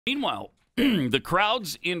Meanwhile, the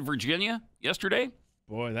crowds in Virginia yesterday.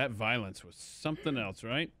 Boy, that violence was something else,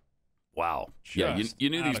 right? Wow. Just you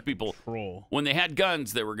knew out these of people, control. when they had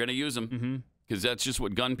guns, they were going to use them because that's just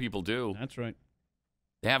what gun people do. That's right.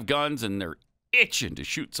 They have guns and they're itching to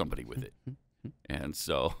shoot somebody with it. And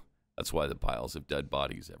so that's why the piles of dead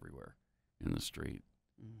bodies everywhere in the street.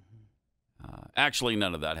 Actually,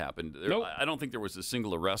 none of that happened. Nope. I don't think there was a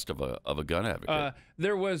single arrest of a gun advocate.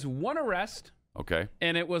 There was one arrest. Okay.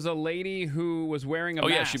 And it was a lady who was wearing a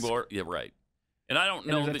mask. Yeah, she wore. Yeah, right. And I don't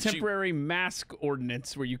know that temporary mask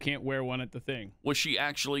ordinance where you can't wear one at the thing. Was she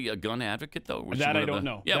actually a gun advocate, though? That I don't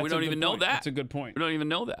know. Yeah, we don't even know that. That's a good point. We don't even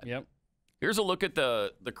know that. Yep. Here's a look at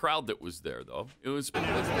the crowd that was there, though. It was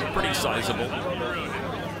pretty sizable.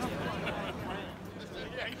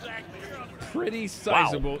 Pretty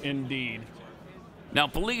sizable indeed. Now,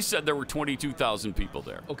 police said there were 22,000 people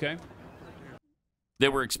there. Okay. They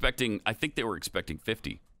were expecting, I think they were expecting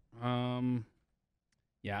 50.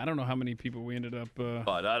 Yeah, I don't know how many people we ended up.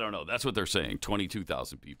 But I don't know. That's what they're saying,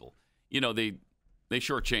 22,000 people. You know, they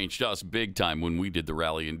shortchanged us big time when we did the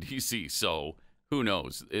rally in D.C., so who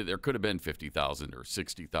knows? There could have been 50,000 or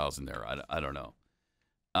 60,000 there. I don't know.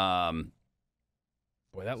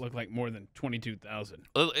 Boy, that looked like more than 22,000.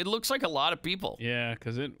 It looks like a lot of people. Yeah,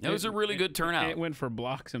 because it was a really good turnout. It went for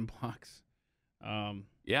blocks and blocks.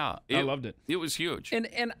 Yeah. I loved it. It was huge.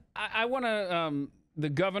 And I want to, the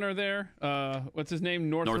governor there, what's his name?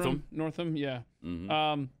 Northam, yeah.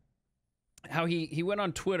 Mm-hmm. How he went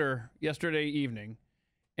on Twitter yesterday evening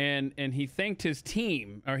and he thanked his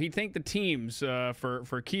team, or he thanked the teams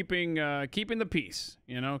for keeping the peace,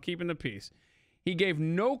 keeping the peace. He gave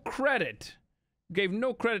no credit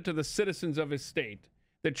to the citizens of his state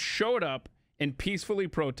that showed up and peacefully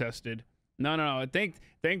protested. No.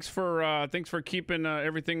 Thanks for keeping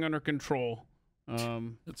everything under control.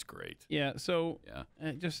 That's great. Yeah. So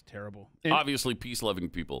just terrible. And obviously, peace-loving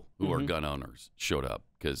people who are gun owners showed up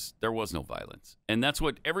because there was no violence, and that's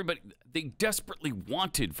what they desperately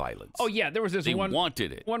wanted violence. Oh yeah, there was this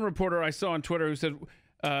wanted it. One reporter I saw on Twitter who said,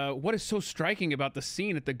 "What is so striking about the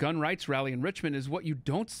scene at the gun rights rally in Richmond is what you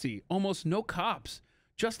don't see: almost no cops,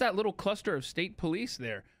 just that little cluster of state police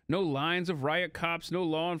there." No lines of riot cops, no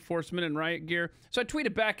law enforcement in riot gear. So I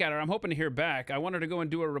tweeted back at her. I'm hoping to hear back. I wanted to go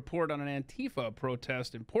and do a report on an Antifa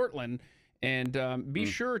protest in Portland, and be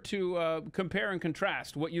sure to compare and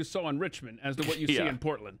contrast what you saw in Richmond as to what you see in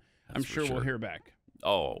Portland. I'm sure we'll hear back.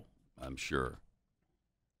 Oh, I'm sure.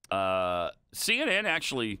 CNN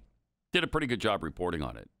actually did a pretty good job reporting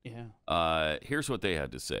on it. Yeah. Here's what they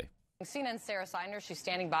had to say. CNN's Sarah Sanders, she's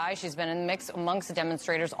standing by. She's been in the mix amongst the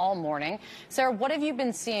demonstrators all morning. Sarah, what have you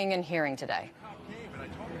been seeing and hearing today?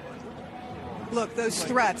 Look, those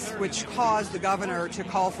threats which caused the governor to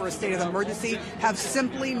call for a state of emergency have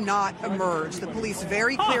simply not emerged. The police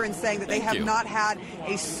very clear in saying that they have not had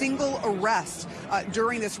a single arrest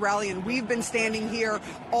during this rally, and we've been standing here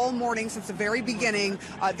all morning since the very beginning.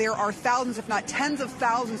 There are thousands, if not tens of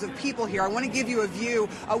thousands of people here. I want to give you a view.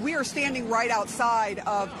 We are standing right outside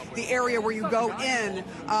of the area where you go in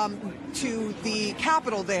to the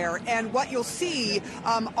Capitol there, and what you'll see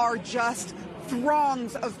are just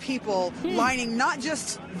throngs of people lining not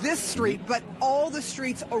just this street, but all the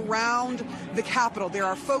streets around the Capitol. There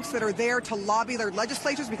are folks that are there to lobby their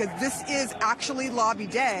legislators because this is actually lobby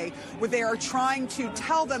day, where they are trying to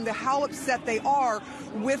tell them how upset they are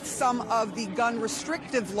with some of the gun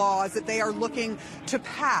restrictive laws that they are looking to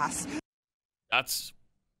pass. It's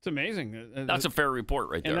amazing. That's a fair report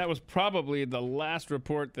right there. And that was probably the last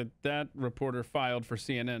report that reporter filed for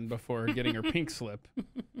CNN before getting her pink slip.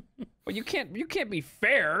 Well, you can't be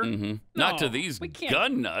fair. Mm-hmm. No, not to these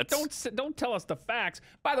gun nuts. Don't tell us the facts.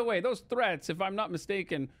 By the way, those threats, if I'm not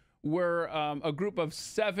mistaken, were a group of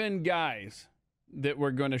 7 guys that were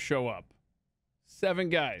going to show up. 7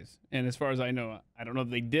 guys. And as far as I know, I don't know if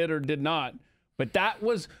they did or did not, but that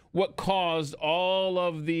was what caused all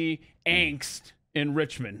of the angst in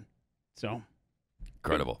Richmond. So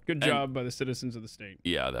incredible. Good job by the citizens of the state.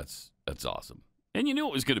 Yeah, that's awesome. And you knew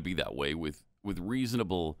it was going to be that way with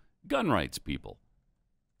reasonable gun rights people.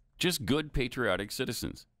 Just good patriotic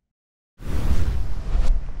citizens.